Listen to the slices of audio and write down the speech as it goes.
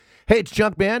Hey, it's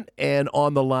Junkman, and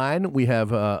on the line we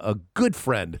have a good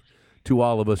friend to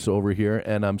all of us over here,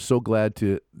 and I'm so glad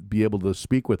to be able to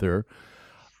speak with her.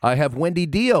 I have Wendy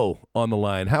Dio on the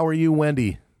line. How are you,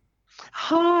 Wendy?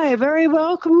 Hi, very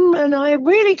welcome, and I'm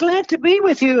really glad to be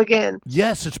with you again.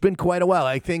 Yes, it's been quite a while.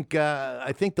 I think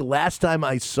the last time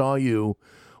I saw you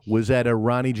was at a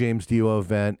Ronnie James Dio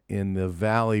event in the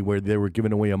Valley where they were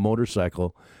giving away a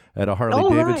motorcycle at a Harley Oh,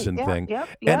 right. Davidson Yep, thing. yep,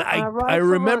 And yep. I I ride for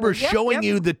remember Ronnie. Yep, showing yep.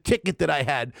 you the ticket that I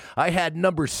had. I had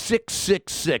number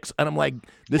 666. And I'm like,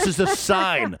 this is a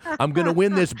sign. I'm going to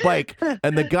win this bike.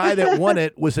 And the guy that won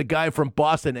it was a guy from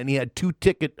Boston, and he had two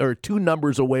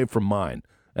numbers away from mine.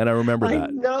 And I remember that.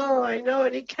 I know,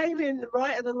 and he came in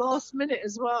right at the last minute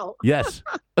as well. Yes.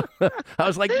 I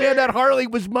was like, man, that Harley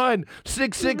was mine. It was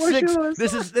 666. yours.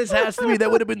 This has to be. That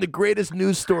would have been the greatest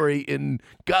news story in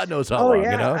God knows how Oh long,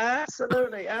 yeah,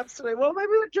 absolutely, absolutely. Well, maybe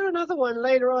we'll do another one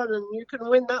later on, and you can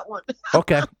win that one.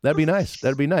 Okay, that'd be nice.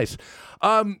 That'd be nice.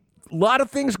 Lot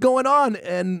of things going on,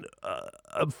 and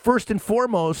first and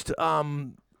foremost,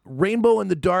 Rainbow in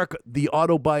the Dark, the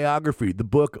autobiography, the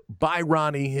book by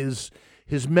Ronnie, his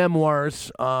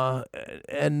memoirs,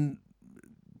 and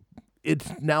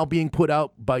it's now being put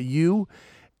out by you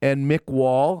and Mick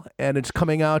Wall, and it's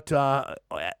coming out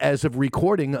as of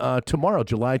recording tomorrow,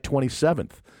 July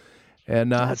 27th.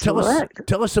 And That's tell us correct.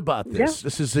 tell us about Yeah. this.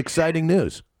 This is exciting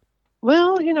news.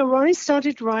 Well, Ronnie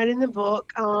started writing the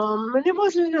book, and it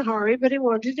wasn't in a hurry, but he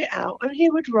wanted it out. And he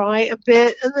would write a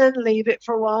bit and then leave it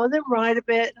for a while, and then write a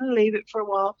bit and leave it for a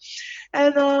while.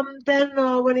 And then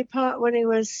when he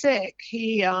was sick,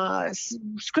 he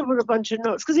scribbled a bunch of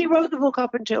notes because he wrote the book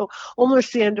up until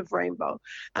almost the end of Rainbow,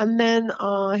 and then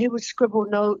he would scribble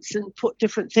notes and put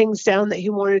different things down that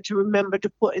he wanted to remember to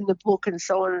put in the book, and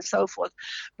so on and so forth.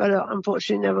 But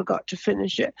unfortunately, never got to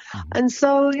finish it. And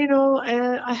so,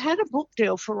 I had a book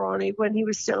deal for Ronnie when he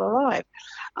was still alive.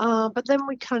 But then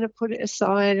we kind of put it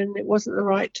aside, and it wasn't the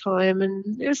right time,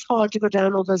 and it was hard to go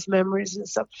down all those memories and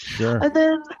stuff. Sure. And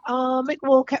then Mick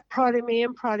Wall kept prodding me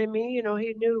and prodding me.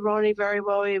 He knew Ronnie very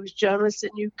well. He was a journalist in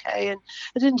UK and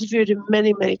had interviewed him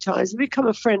many, many times. We've become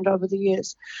a friend over the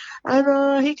years.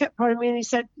 And he kept prodding me, and he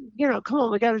said, come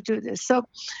on, we got to do this. So a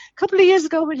couple of years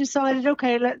ago, we decided,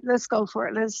 okay, let's go for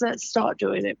it. Let's start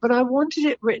doing it. But I wanted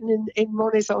it written in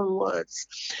Ronnie's own words.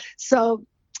 So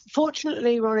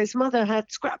fortunately, Ronnie's mother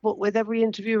had scrapbook with every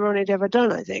interview Ronnie had ever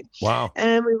done, I think. Wow.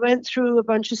 And we went through a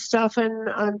bunch of stuff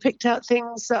and picked out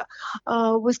things that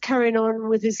was carrying on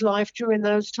with his life during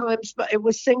those times. But it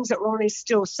was things that Ronnie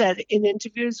still said in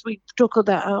interviews. We took all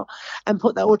that out and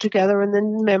put that all together, and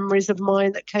then memories of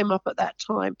mine that came up at that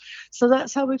time. So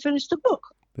that's how we finished the book.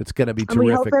 It's going to be And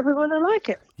we hope terrific. everyone will like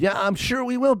it. Yeah, I'm sure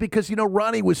we will because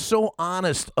Ronnie was so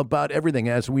honest about everything,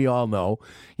 as we all know.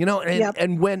 And Yep.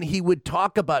 and when he would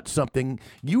talk about something,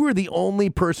 you were the only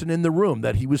person in the room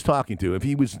that he was talking to. If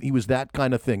he was that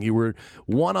kind of thing, you were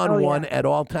one on Oh, one yeah. at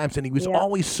all times, and he was Yeah.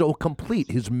 always so complete.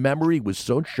 His memory was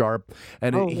so sharp,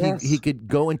 and Oh, he yes. he could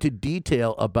go into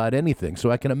detail about anything.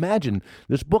 So I can imagine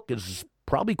this book is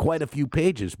probably quite a few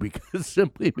pages because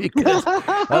simply because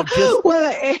of just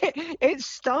Well, it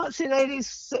starts in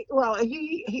 '86. Well,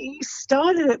 he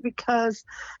started it because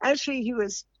actually he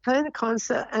was playing a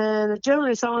concert and a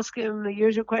journalist asked him the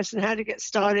usual question, how to get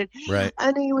started. right.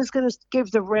 And he was going to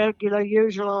give the regular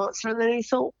usual answer. And then he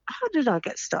thought, how did I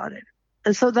get started?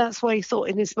 And so that's why he thought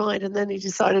in his mind, and then he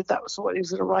decided that was what he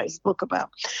was going to write his book about.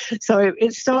 So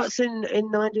it starts in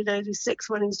 1986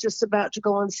 when he's just about to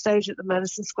go on stage at the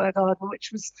Madison Square Garden, which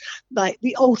was like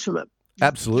the ultimate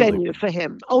Absolutely. venue for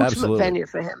him, ultimate Absolutely. venue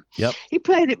for him. Yep. He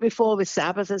played it before with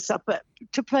Sabbath and stuff, but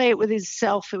to play it with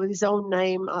himself, with his own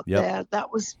name up Yep. there,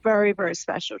 that was very, very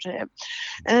special to him.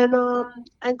 And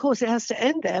of course, it has to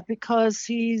end there because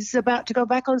he's about to go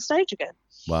back on stage again.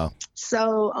 Wow.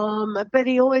 So, but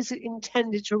he always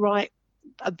intended to write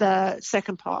the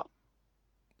second part.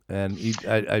 And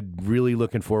I'm really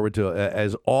looking forward to,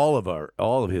 as all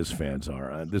of his fans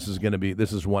are. This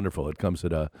is wonderful. It comes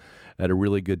at a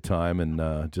really good time,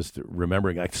 and just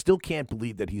remembering, I still can't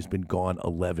believe that he's been gone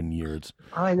 11 years.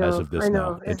 I know, as of this I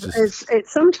know. now. It's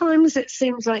Sometimes it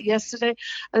seems like yesterday,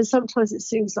 and sometimes it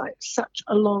seems like such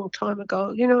a long time ago.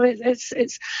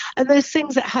 And there's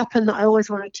things that happen that I always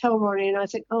want to tell Ronnie, and I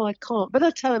think, oh, I can't, but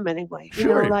I tell him anyway.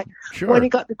 Sure, Like sure. when he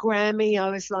got the Grammy, I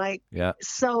was like, Yeah.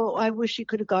 so I wish he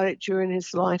could have got it during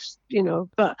his life,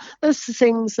 But there's the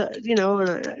things that,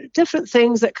 different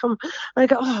things that come. I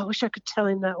go, oh, I wish I could tell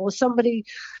him that, or somebody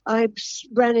I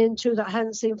ran into that I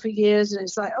hadn't seen for years, and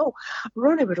it's like, oh,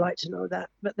 Ronnie would like to know that,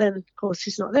 but then of course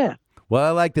he's not there. Well,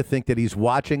 I like to think that he's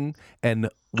watching and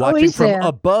watching he's from there.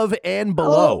 above and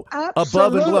below,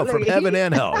 above and below, from absolutely. heaven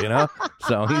and hell. You know,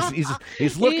 so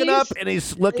he's looking up and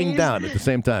he's looking down at the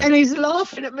same time. And he's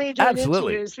laughing at me doing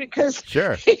Absolutely. interviews because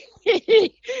Sure. he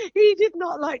did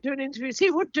not like doing interviews. He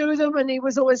would do them, and he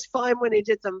was always fine when he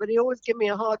did them, but he always gave me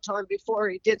a hard time before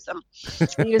he did them.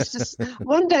 He used to.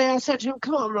 One day I said to him,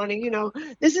 "Come on, Ronnie,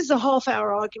 this is a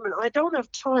half-hour argument. I don't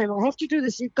have time. I have to do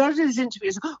this. You've got to do these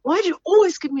interviews. Why do you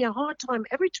always give me a hard time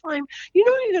every time? You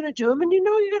know you're going to do them, and you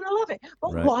know you're going to love it.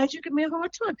 But Right. why do you give me a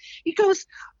hard time?" He goes,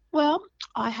 "Well,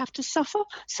 I have to suffer,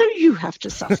 so you have to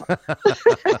suffer."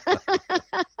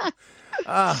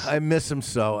 I miss him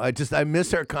so. I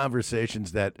miss our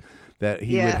conversations that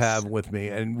he would have with me,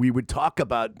 and we would talk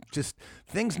about just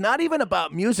things, not even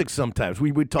about music. Sometimes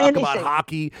we would talk about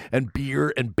hockey and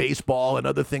beer and baseball and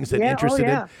other things that interested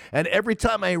him. And every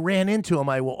time I ran into him,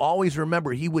 I will always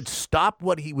remember he would stop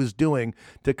what he was doing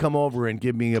to come over and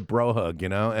give me a bro hug,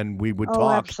 and we would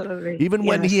talk. Absolutely. Even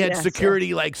when he had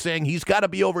security like saying he's got to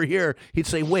be over here, he'd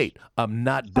say, "Wait, I'm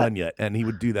not done yet," and he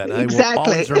would do that. And I will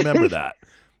always remember that.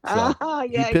 So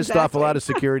he pissed off a lot of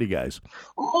security guys.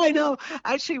 Oh, I know.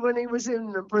 Actually, when he was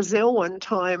in Brazil one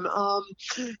time,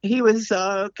 he was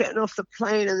getting off the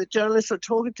plane, and the journalists were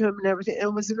talking to him and everything. And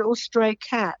it was an little stray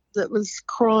cat that was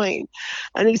crying,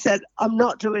 and he said, "I'm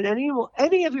not doing any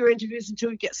of your interviews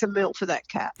until you get some milk for that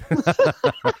cat."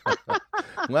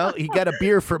 Well, he got a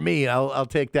beer for me. I'll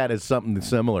take that as something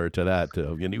similar to that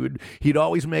too. And he'd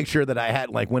always make sure that I had,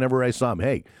 like, whenever I saw him,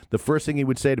 hey, the first thing he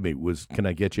would say to me was, "Can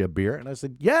I get you a beer?" And I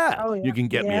said, "Yeah, you can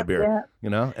get me a beer."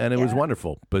 And it was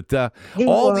wonderful. But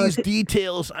all these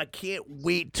details, I can't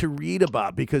wait to read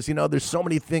about because there's so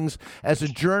many things as a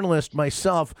journalist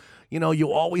myself.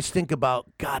 You always think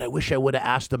about, God, I wish I would have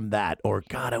asked him that, or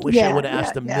God, I wish I would have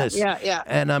asked him this.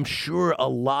 And I'm sure a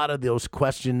lot of those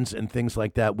questions and things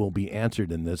like that will be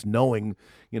answered in this, knowing,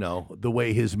 the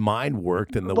way his mind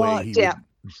worked and the way he was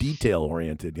detail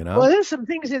oriented, Well, there's some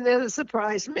things in there that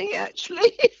surprised me,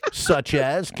 actually. Such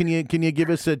as, can you give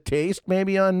us a taste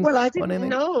maybe on? Well, I didn't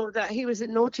know that he was a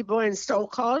naughty boy and stole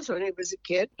cars when he was a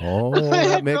kid. Oh,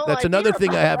 that's another thing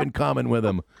I have in common with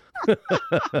him.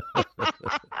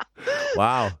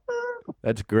 Wow.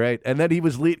 That's great. And then he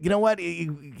was you know what? It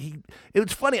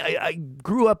was funny. I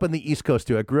grew up on the East Coast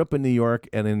too. I grew up in New York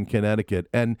and in Connecticut.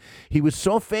 And he was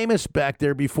so famous back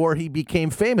there before he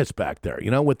became famous back there,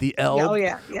 with the elves. Oh,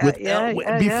 yeah.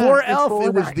 Before Elf,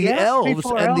 it was the elves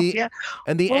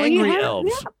and the angry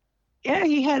elves. Yeah. Yeah,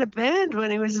 he had a band when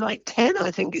he was like 10,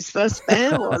 I think his first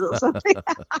band was or something.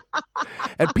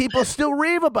 And people still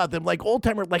rave about them, like old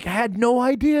timer. Like, I had no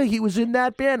idea he was in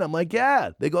that band. I'm like,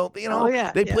 yeah. They go,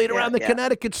 they played around the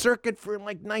Connecticut circuit for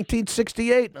like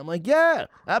 1968. And I'm like, yeah,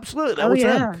 absolutely. That was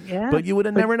him. Yeah. But you would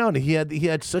have never known. He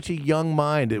had such a young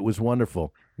mind. It was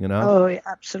wonderful. Oh,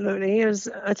 absolutely.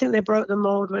 I think they broke the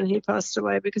mold when he passed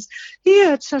away because he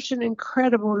had such an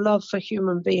incredible love for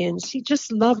human beings. He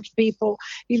just loved people.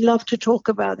 He loved to talk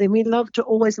about them. He loved to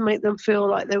always make them feel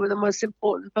like they were the most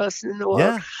important person in the world.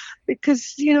 Yeah.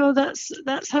 Because,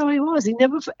 that's how he was. He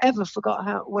never ever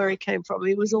forgot where he came from.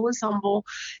 He was always humble.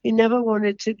 He never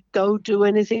wanted to go do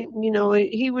anything.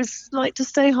 He was like to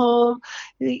stay home,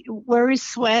 wear his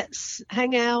sweats,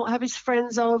 hang out, have his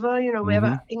friends over. We have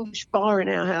an English bar in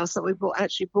our house that we brought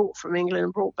from England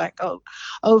and brought back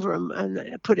over him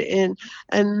and put it in.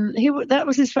 And that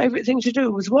was his favorite thing to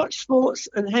do, was watch sports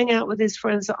and hang out with his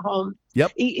friends at home.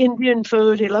 Yep. Eat Indian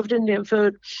food. He loved Indian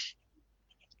food.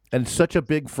 And such a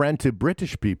big friend to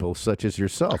British people, such as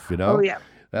yourself, Oh, yeah.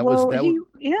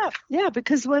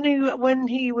 Because when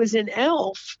he was in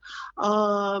Elf,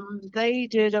 they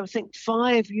did, I think,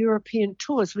 5 European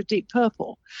tours with Deep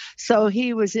Purple. So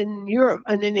he was in Europe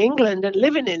and in England and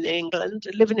living in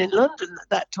London at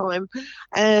that time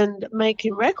and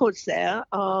making records there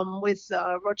with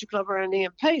Roger Glover and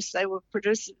Ian Pace. They were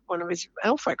producing one of his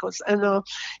Elf records. And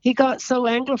he got so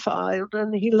Anglophiled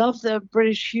and he loved the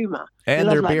British humour. And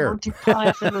their beer. Monty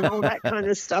Python and all that kind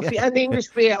of stuff. Yeah, and the English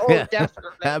beer. Oh,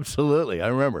 definitely. Absolutely. I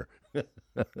remember.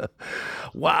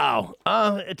 Wow.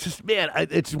 It's just, man,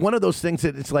 it's one of those things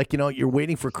that it's like, you're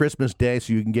waiting for Christmas Day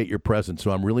so you can get your present. So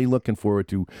I'm really looking forward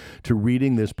to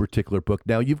reading this particular book.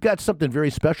 Now, you've got something very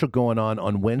special going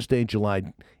on Wednesday,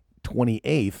 July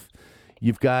 28th.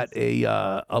 You've got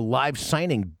a live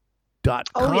signing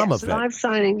event. Live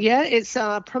signing. Yeah, it's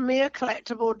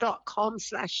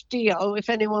premiercollectible.com/Dio if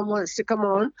anyone wants to come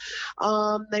on.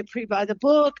 They pre-buy the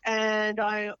book and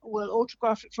I will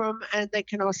autograph it for them and they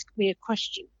can ask me a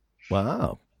question.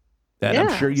 Wow. And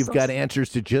I'm sure you've got answers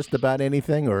to just about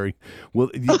anything, or do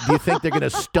you think they're going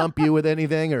to stump you with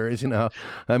anything, or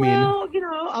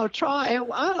I'll try.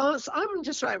 I'll answer. I'm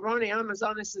just like Ronnie. I'm as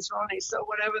honest as Ronnie. So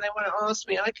whatever they want to ask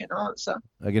me, I can answer.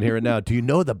 I can hear it now. Do you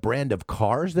know the brand of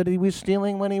cars that he was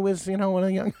stealing when he was, when he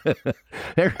was young?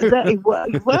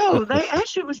 Well, they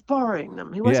actually was borrowing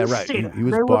them. He wasn't right. stealing. He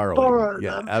was They would borrowing. borrow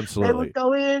Yeah, them. absolutely. They would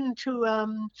go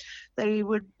into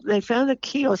they found a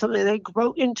key or something. They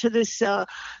broke into this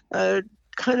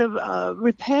kind of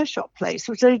repair shop place,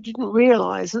 which they didn't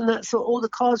realize, and that's all the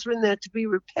cars were in there to be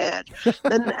repaired.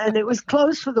 And it was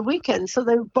closed for the weekend, so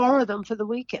they would borrow them for the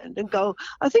weekend and go.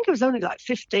 I think it was only like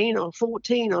 15 or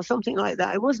 14 or something like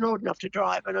that. It wasn't old enough to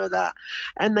drive, I know that.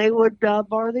 And they would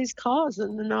borrow these cars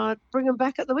and then bring them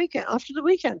back at the weekend after the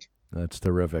weekend. That's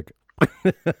terrific.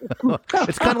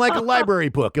 It's kind of like a library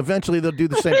book. Eventually, they'll do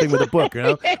the same thing with a book.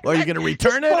 Or are you going to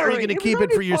return it, or are you going to keep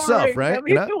it for yourself? Right? I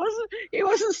mean, he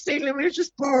wasn't stealing; he was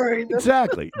just borrowing them.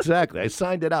 Exactly. I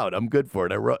signed it out. I'm good for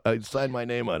it. I signed my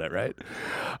name on it. Right.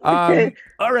 Okay.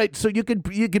 All right. So you could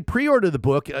pre-order the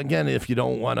book again if you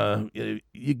don't want to.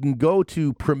 You can go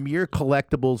to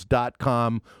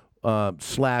premiercollectibles.com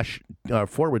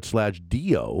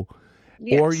 //Dio.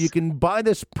 Yes. Or you can buy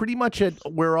this pretty much at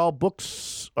where all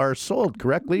books are sold,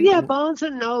 correctly? Yeah, Barnes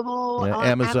and Noble,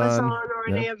 Amazon, or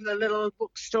any of the little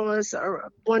bookstores,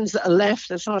 or ones that are left.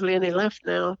 There's hardly any left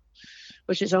now,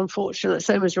 which is unfortunate.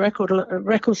 Same as record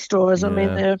stores. I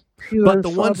mean, they're few but and the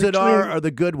far ones that between. are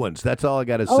the good ones. That's all I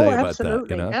got to say about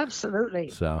that. Absolutely.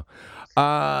 So,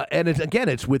 and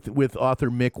it's with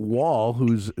author Mick Wall,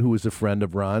 who is a friend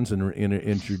of Ron's and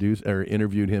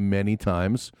interviewed him many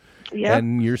times. Yeah.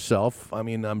 And yourself. I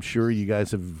mean, I'm sure you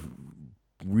guys have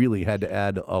really had to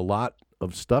add a lot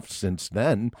of stuff since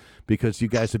then because you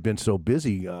guys have been so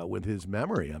busy with his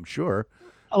memory, I'm sure.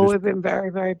 We've been very,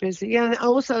 very busy. Yeah, and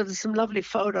also there's some lovely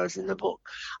photos in the book.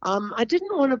 I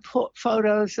didn't want to put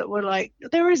photos that were like,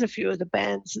 there is a few of the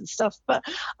bands and stuff, but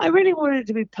I really wanted it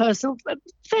to be personal. But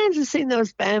fans have seen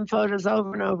those band photos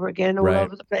over and over again all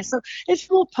over the place. So it's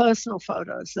more personal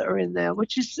photos that are in there,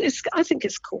 which is I think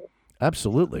it's cool.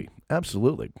 Absolutely.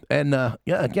 And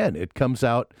again, it comes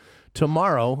out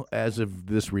tomorrow as of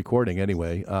this recording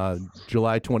anyway,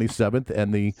 July 27th,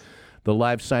 and the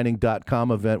livesigning.com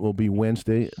event will be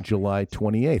Wednesday, July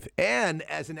 28th. And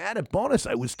as an added bonus,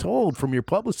 I was told from your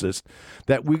publicist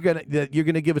that you're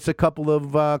gonna give us a couple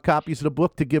of copies of the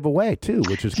book to give away too,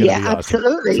 which is gonna be awesome.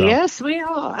 Absolutely. So, yes, we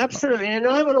are absolutely, and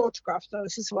I will autograph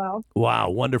those as well.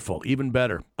 Wow, wonderful, even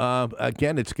better.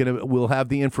 Again, we'll have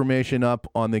the information up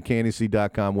on the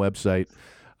KNEC.com website.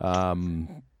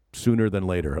 Sooner than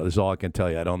later is all I can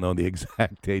tell you. I don't know the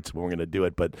exact dates when we're going to do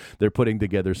it, but they're putting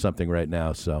together something right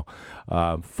now. So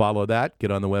follow that,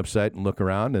 get on the website and look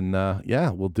around, and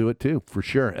we'll do it too, for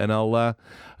sure. And I'll,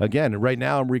 again, right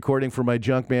now I'm recording for my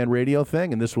Junkman radio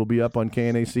thing, and this will be up on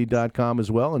KNAC.com as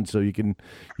well. And so you can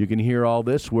hear all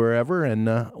this wherever. And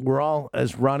we're all,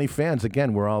 as Ronnie fans,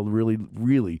 again, we're all really,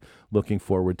 really looking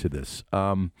forward to this.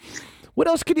 What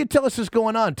else can you tell us is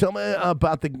going on? Tell me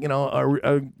about are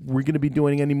we going to be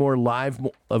doing any more live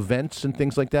events and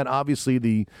things like that? Obviously,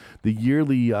 the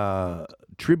yearly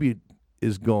tribute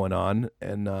is going on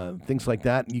and things like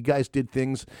that. You guys did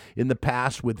things in the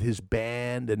past with his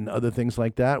band and other things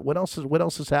like that. What else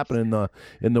is happening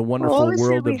in the wonderful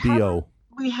world of Dio?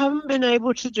 We haven't been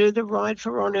able to do the ride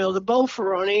for Ronnie or the bowl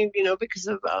for Ronnie, because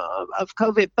of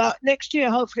COVID. But next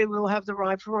year, hopefully, we'll have the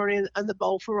ride for Ronnie and the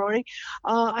bowl for Ronnie.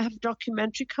 I have a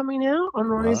documentary coming out on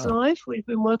Ronnie's life. We've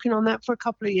been working on that for a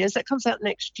couple of years. That comes out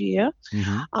next year.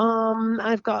 Mm-hmm.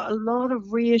 I've got a lot of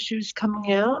reissues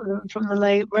coming out from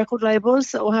the record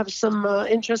labels that will have some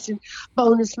interesting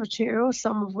bonus material,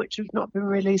 some of which have not been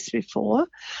released before.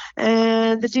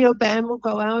 And the Dio band will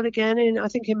go out again in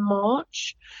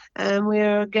March. And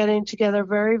we're getting together a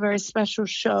very, very special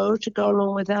show to go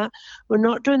along with that. We're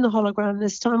not doing the hologram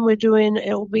this time.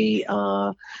 It'll be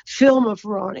a film of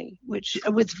Ronnie, which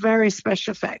with very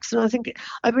special effects. And I think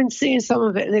I've been seeing some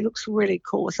of it, and it looks really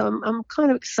cool. So I'm kind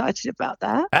of excited about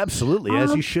that. Absolutely,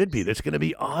 as you should be. That's going to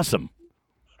be awesome.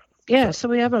 Yeah, so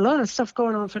we have a lot of stuff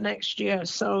going on for next year.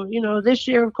 So, this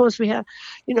year, of course, we had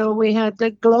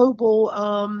the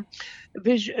global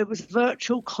it was a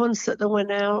virtual concert that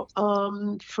went out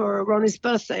for Ronnie's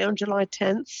birthday on July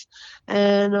 10th.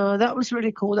 And that was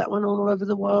really cool. That went all over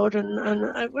the world. And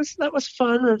that was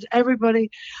fun. And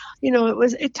everybody,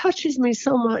 it touches me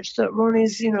so much that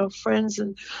Ronnie's, friends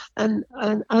and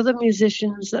other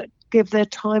musicians that give their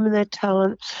time and their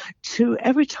talent to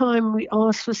every time we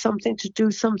ask for something to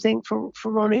do something for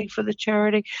Ronnie, for the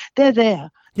charity, they're there.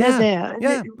 They're there.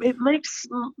 And it makes,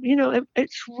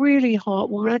 it's really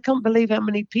heartwarming. I can't believe how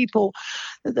many people,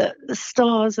 the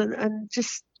stars and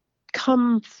just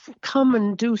come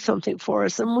and do something for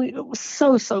us, and we were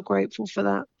so grateful for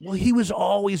that. Well, he was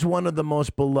always one of the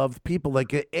most beloved people.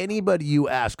 Like anybody you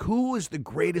ask, who was the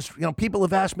greatest? People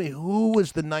have asked me, who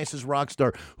was the nicest rock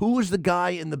star? Who was the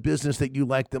guy in the business that you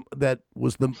liked that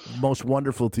was the most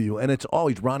wonderful to you? And it's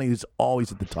always Ronnie is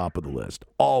always at the top of the list,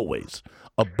 always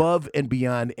above and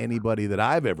beyond anybody that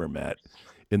I've ever met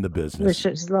in the business. Which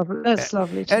is lovely. That's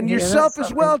lovely to and hear. yourself That's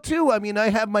as lovely. well too. I mean, I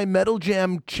have my Metal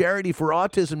Jam charity for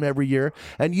autism every year,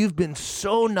 and you've been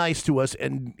so nice to us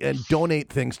and donate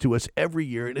things to us every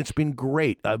year, and it's been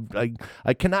great.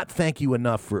 I cannot thank you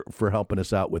enough for helping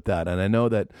us out with that. And I know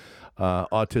that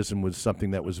autism was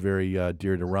something that was very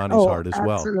dear to Ronnie's heart as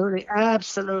well.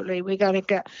 Absolutely. We got to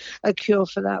get a cure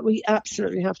for that. We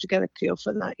absolutely have to get a cure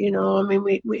for that. I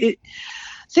mean,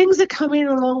 things are coming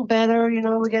along better.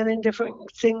 We're getting different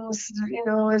things,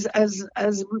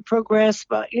 as we progress.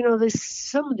 But there's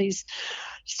some of these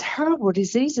terrible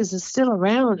diseases are still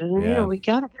around, and we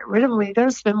got to get rid of them. We got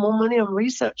to spend more money on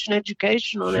research and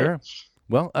education on it.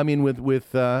 Well, I mean,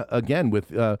 with tell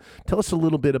us a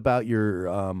little bit about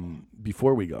your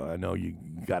before we go. I know you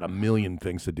got a million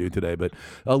things to do today, but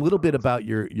a little bit about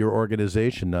your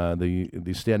organization,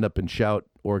 the Stand Up and Shout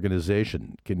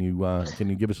organization. Can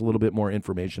you give us a little bit more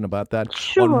information about that?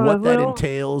 Sure, on what that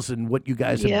entails and what you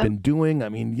guys have been doing? I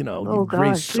mean, you've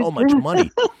raised so much money.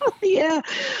 Yeah.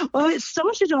 Well, it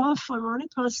started off when Ronnie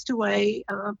passed away.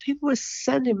 People were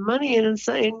sending money in and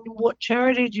saying, what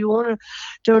charity do you want to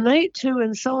donate to,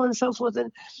 and so on and so forth.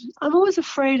 And I'm always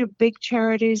afraid of big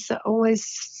charities that always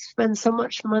spend so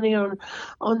much money on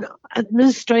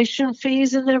administration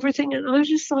fees and everything. And I was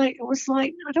just like,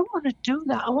 I don't want to do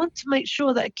that. I want to make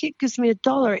sure that a kid gives me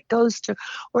 $1, it goes to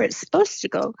where it's supposed to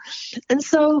go. And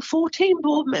so 14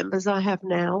 board members I have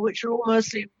now, which are all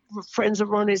mostly friends of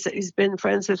Ronnie's that he's been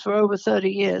friends with for over 30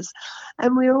 years.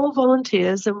 And we're all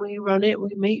volunteers, and we run it. We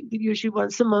meet usually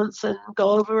once a month and go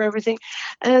over everything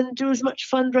and do as much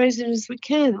fundraising as we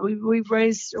can. We've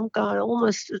raised,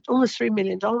 almost $3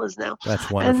 million now. That's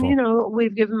wonderful. And,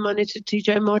 we've given money to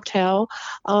TJ Martell,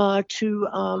 to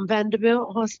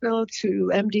Vanderbilt Hospital,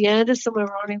 to MD Anderson, where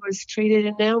Ronnie was treated.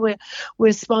 And now we're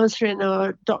sponsoring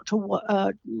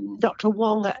Dr.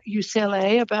 Wong at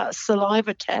UCLA about a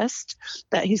saliva test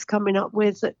that he's coming up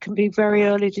with that can be very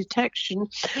early detection.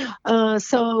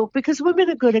 So because women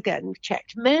are good at getting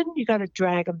checked, men, you got to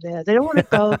drag them there. They don't want to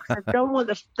go. They don't want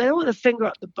the finger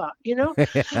up the butt,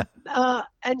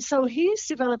 and so he's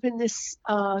developing this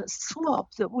swab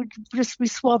that would just be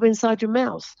swab inside your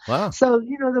mouth. Wow. So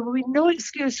there will be no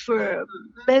excuse for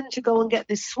men to go and get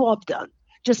this swab done,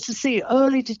 just to see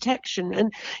early detection.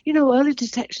 And, early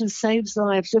detection saves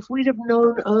lives. If we'd have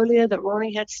known earlier that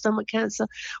Ronnie had stomach cancer,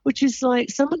 which is like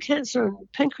stomach cancer and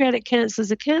pancreatic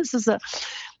cancers are cancers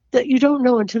that you don't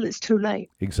know until it's too late.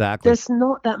 Exactly. There's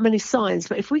not that many signs.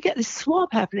 But if we get this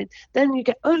swab happening, then you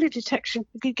get early detection.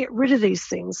 You can get rid of these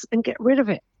things and get rid of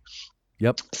it.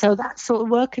 Yep. So that's sort of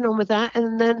working on with that.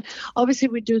 And then obviously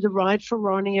we do the ride for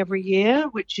Ronnie every year,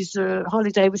 which is a Harley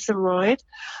Davidson ride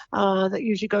that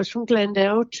usually goes from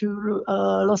Glendale to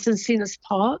Los Encinas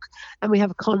Park. And we have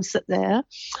a concert there.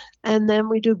 And then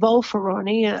we do Bowl for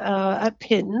Ronnie at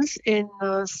Pins in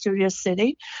Studio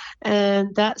City.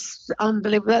 And that's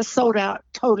unbelievable. That's sold out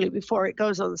totally before it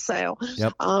goes on sale.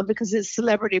 Yep. Because it's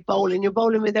celebrity bowling. You're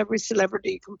bowling with every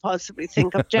celebrity you can possibly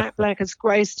think of. Jack Black has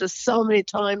graced us so many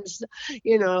times.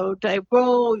 Dave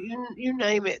Grohl, you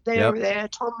name it. They're there.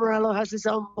 Tom Morello has his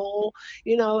own ball.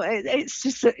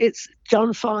 It's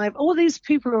John Five. All these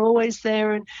people are always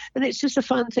there. And it's just a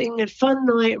fun thing, a fun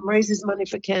night, and raises money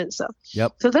for cancer.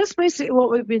 Yep. So that's basically what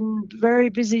we've been very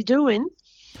busy doing.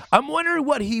 I'm wondering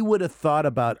what he would have thought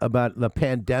about the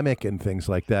pandemic and things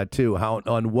like that too.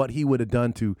 On what he would have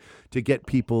done to get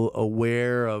people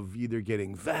aware of either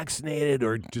getting vaccinated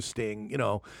or just staying,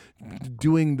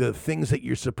 doing the things that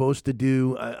you're supposed to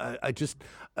do.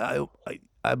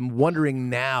 I'm wondering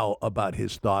now about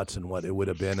his thoughts and what it would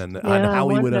have been and on how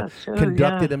he would have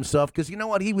conducted himself. Because you know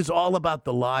what, he was all about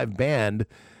the live band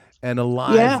and a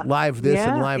live this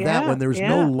and live that. When there's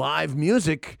no live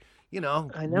music.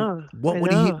 I know. What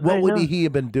would he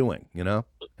have been doing?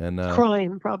 And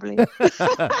crying probably,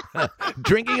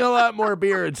 drinking a lot more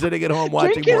beer and sitting at home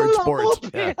watching more sports.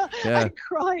 And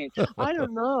crying. I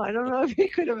don't know if he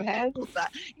could have handled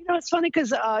that. It's funny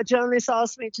because a journalist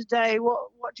asked me today,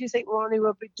 what do you think Ronnie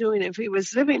would be doing if he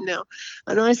was living now?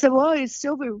 And I said, well, he'd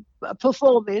still be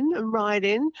performing and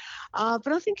writing, but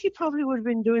I think he probably would have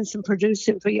been doing some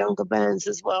producing for younger bands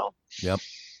as well.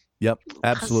 Yep,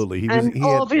 absolutely. He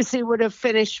obviously would have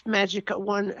finished Magic at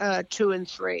 1, 2, and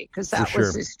 3 because that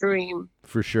was his dream.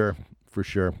 For sure. For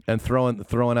sure. And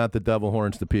throwing out the devil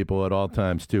horns to people at all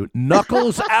times, too.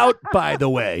 Knuckles out, by the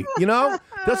way. You know?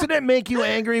 Doesn't it make you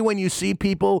angry when you see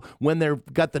people when they've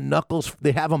got the knuckles,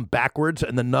 they have them backwards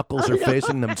and the knuckles are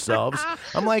facing themselves?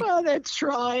 I'm like, oh, they're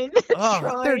trying.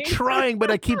 They're trying, but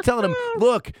I keep telling them,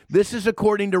 look, this is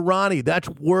according to Ronnie. That's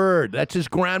word. That's his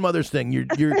grandmother's thing.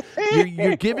 You're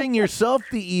giving yourself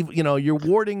the evil, you know, you're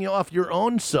warding off your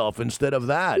own self instead of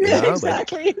that. You know?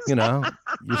 Exactly. Like, you know,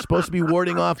 you're supposed to be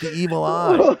warding off the evil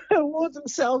eye. Ward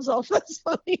themselves off. That's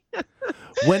funny.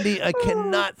 Wendy, I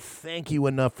cannot thank you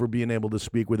enough for being able to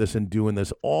speak with us and doing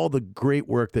this. All the great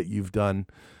work that you've done.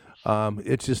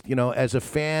 It's just, you know, as a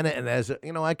fan and as a,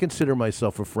 you know, I consider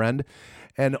myself a friend,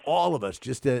 and all of us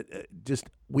just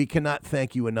we cannot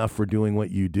thank you enough for doing what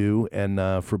you do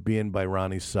and for being by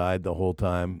Ronnie's side the whole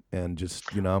time, and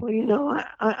just, you know. Well, you know,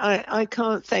 I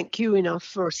can't thank you enough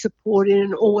for supporting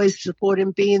and always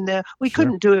supporting, being there. We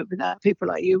couldn't do it without people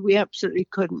like you. We absolutely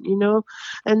couldn't, you know.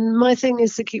 And my thing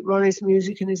is to keep Ronnie's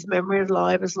music and his memory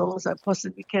alive as long as I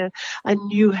possibly can.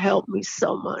 And you helped me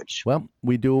so much. Well,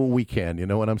 we do what we can. You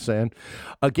know what I'm saying?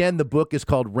 Again, the book is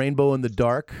called Rainbow in the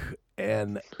Dark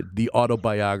and the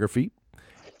Autobiography.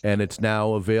 And it's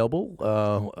now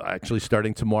available, actually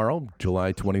starting tomorrow,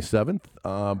 July 27th.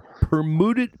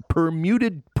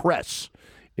 Permuted Press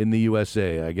in the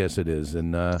USA, I guess it is.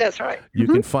 And that's right. You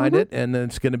can find it, and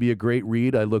it's going to be a great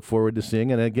read. I look forward to seeing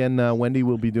it. And again, Wendy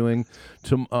will be doing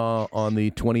on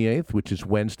the 28th, which is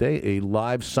Wednesday, a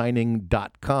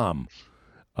livesigning.com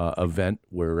event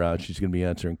where she's going to be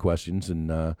answering questions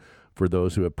and for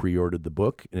those who have pre-ordered the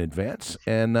book in advance.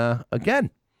 And again,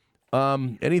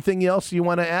 anything else you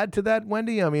want to add to that,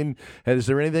 Wendy? I mean, is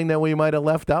there anything that we might have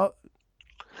left out?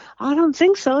 I don't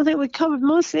think so. I think we covered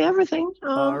mostly everything.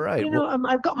 All right. You know,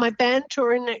 I've got my band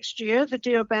touring next year. The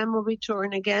Dio band will be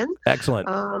touring again. Excellent.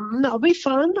 That'll be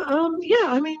fun. Yeah,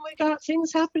 I mean, we got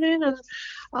things happening, and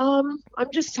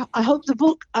I hope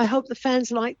the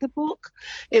fans like the book.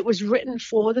 It was written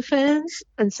for the fans,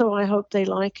 and so I hope they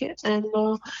like it. And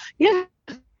yeah.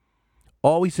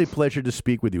 Always a pleasure to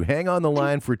speak with you. Hang on the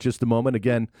line for just a moment.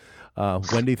 Again,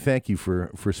 Wendy, thank you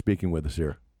for speaking with us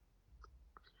here.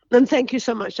 And thank you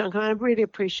so much, Junkman. I really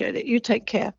appreciate it. You take care.